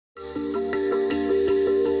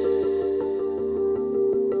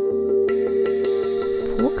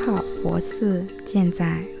佛寺建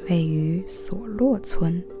在位于索洛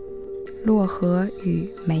村洛河与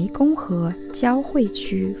湄公河交汇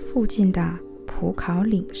区附近的普考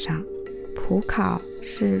岭上。普考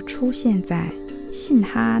是出现在信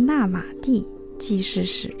哈那瓦蒂记事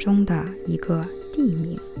史中的一个地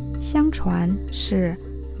名，相传是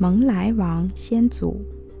蒙莱王先祖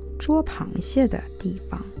捉螃蟹的地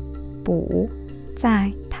方。捕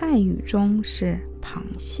在泰语中是螃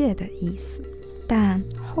蟹的意思，但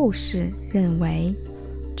后世认为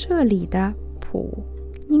这里的普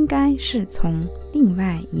应该是从另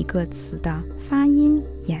外一个词的发音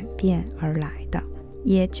演变而来的，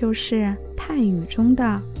也就是泰语中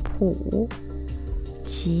的普，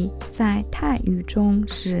其在泰语中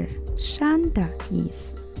是山的意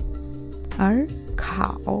思，而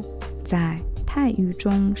考在泰语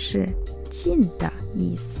中是进的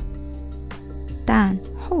意思。但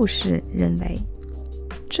后世认为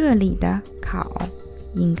这里的考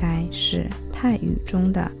应该是泰语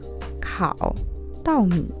中的考稻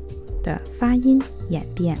米的发音演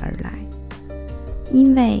变而来，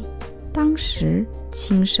因为当时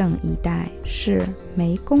清盛一带是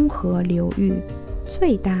湄公河流域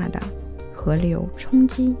最大的河流冲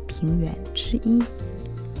积平原之一，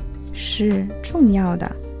是重要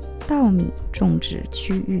的稻米种植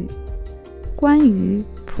区域。关于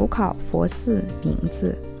普考佛寺名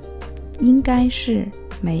字，应该是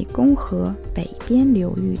湄公河北边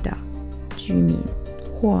流域的居民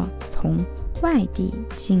或从外地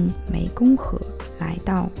经湄公河来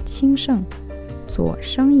到清盛做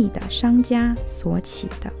生意的商家所起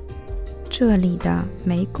的。这里的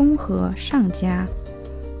湄公河上家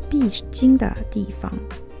必经的地方，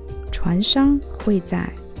船商会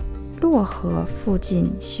在洛河附近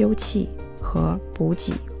休憩和补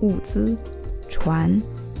给物资。船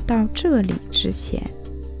到这里之前，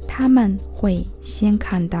他们会先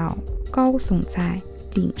看到高耸在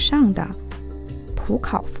岭上的普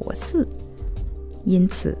考佛寺，因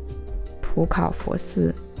此普考佛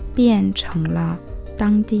寺变成了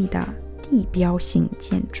当地的地标性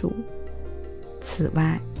建筑。此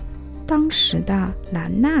外，当时的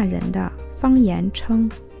兰纳人的方言称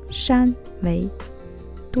山为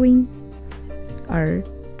墩，而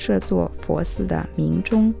这座佛寺的名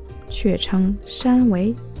中却称山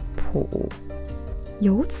为普，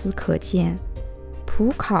由此可见，普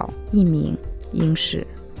考一名应是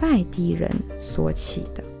外地人所起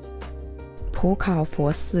的。普考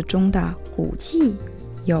佛寺中的古迹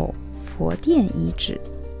有佛殿遗址，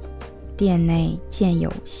殿内建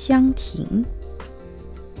有香亭，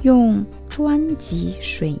用砖及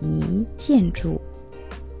水泥建筑，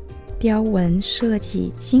雕纹设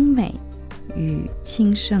计精美，与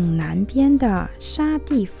清盛南边的沙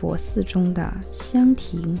地佛寺中的香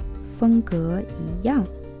亭风格一样。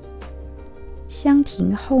香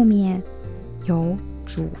亭后面有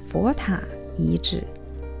主佛塔遗址，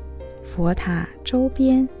佛塔周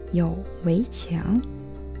边有围墙，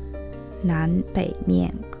南北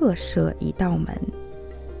面各设一道门，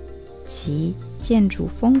其建筑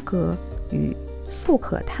风格与素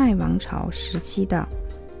可泰王朝时期的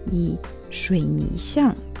以水泥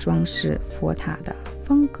像装饰佛塔的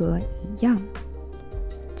风格一样。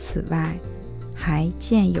此外，还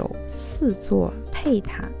建有4座配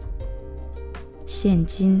塔。现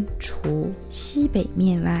今除西北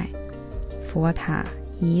面外，佛塔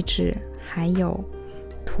遗址还有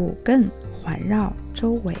土埂环绕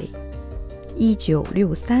周围。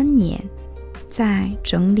1963年，在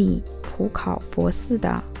整理普考佛寺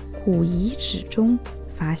的古遗址中，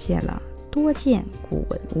发现了多件古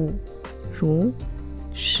文物，如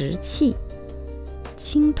石器、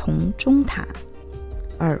青铜钟塔、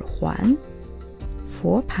耳环、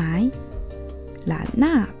佛牌、兰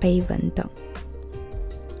纳碑文等。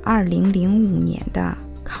2005年的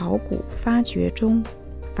考古发掘中，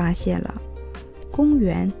发现了公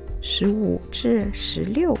元15至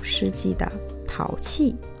16世纪的陶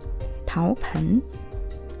器、陶盆、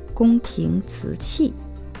宫廷瓷器、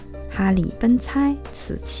哈里奔猜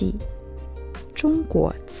瓷器、中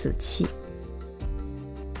国瓷器。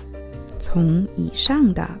从以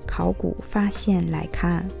上的考古发现来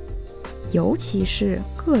看，尤其是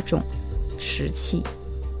各种石器，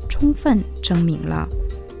充分证明了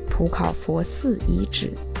普考佛寺遗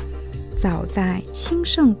址早在清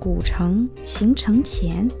盛古城形成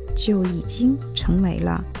前就已经成为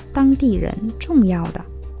了当地人重要的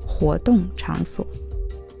活动场所。